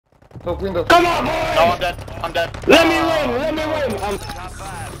Top window. Come on, boy! No, I'm dead. I'm dead. Let me win! Top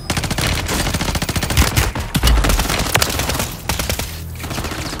 5.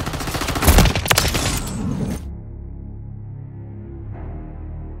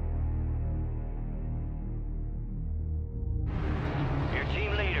 Your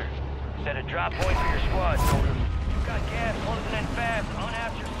team leader. Set a drop point for your squad, soldiers. You've got gas closing in fast.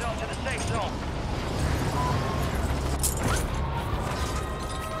 Unaft yourself to the safe zone.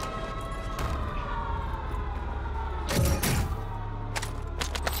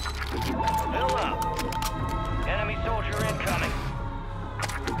 Fill up. Enemy soldier incoming.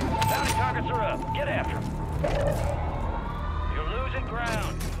 Bounty targets are up. Get after them. You're losing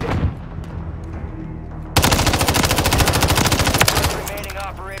ground. Remaining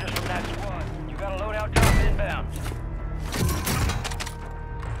operators from that squad. You got a loadout drop inbound.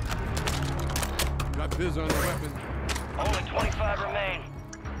 Got biz on the weapon. Only 25 remain.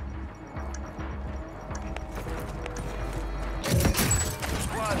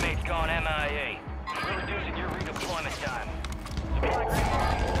 Squad mates gone MIA. We're reducing your redeployment time. Supply crate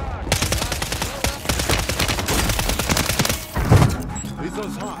stock.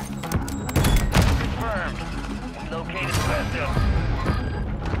 Lethal's hot. Confirmed. We located the rest of them.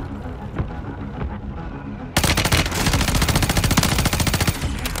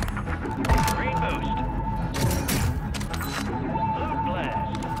 Green boost. Blue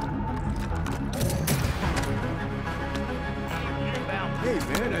blast. Inbound. Hey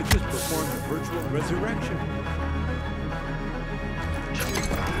man, I just performed a virtual resurrection.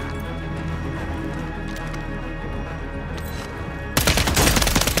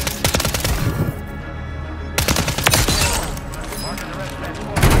 Marking the rest of that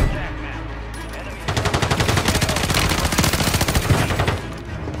squad on the attack map. Enemy.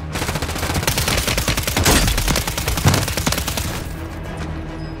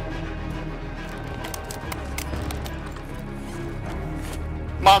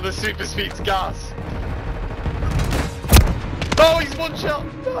 Mother super speeds gas. Oh, he's one shot.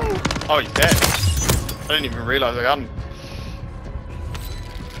 No. Oh, he's dead. I didn't even realise I got him.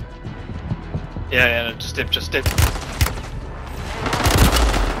 Yeah, no, just dip.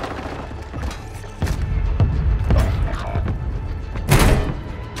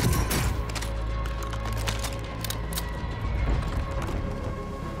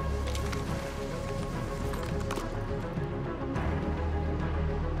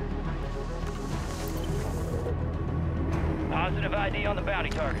 Positive ID on the bounty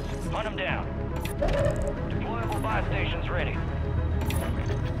targets. Hunt them down. Deployable buy stations ready.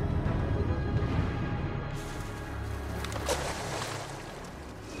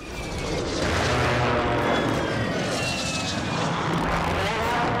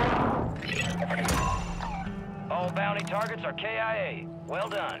 All bounty targets are KIA. Well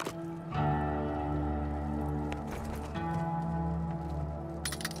done.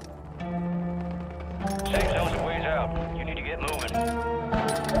 Safe zone's a ways out. You need to get moving.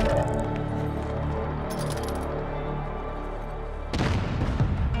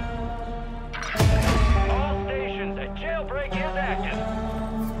 All stations, a jailbreak is active.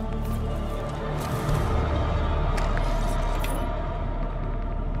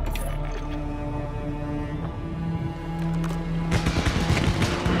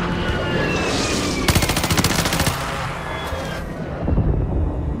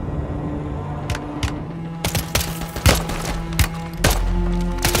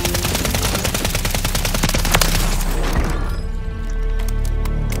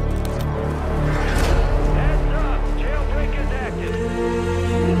 Heads up, jailbreak is active.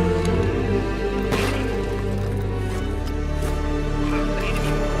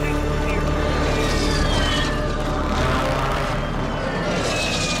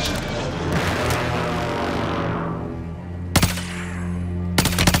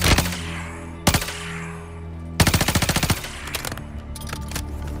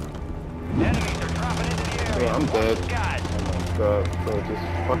 Enemies are dropping into the area. Yeah, I'm dead. Skies. Oh my god, bro, just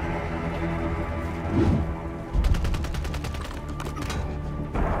fuck.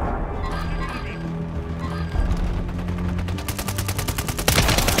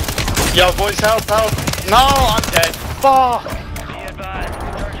 Yo, boys, help! No, I'm dead. Fuck! Be advised,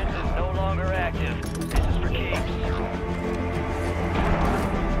 resurgence is no longer active. This is for keeps.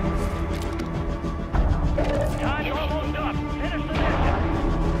 Time's almost up. Finish the mission.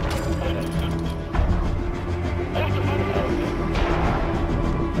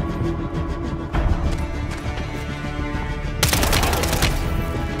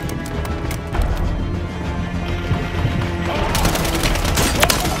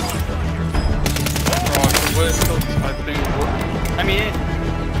 Oh, I think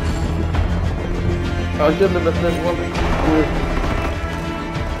I'll kill him if there's one.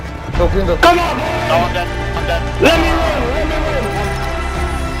 Go clean the. Come on! No, I'm dead. I'm dead. Let me run!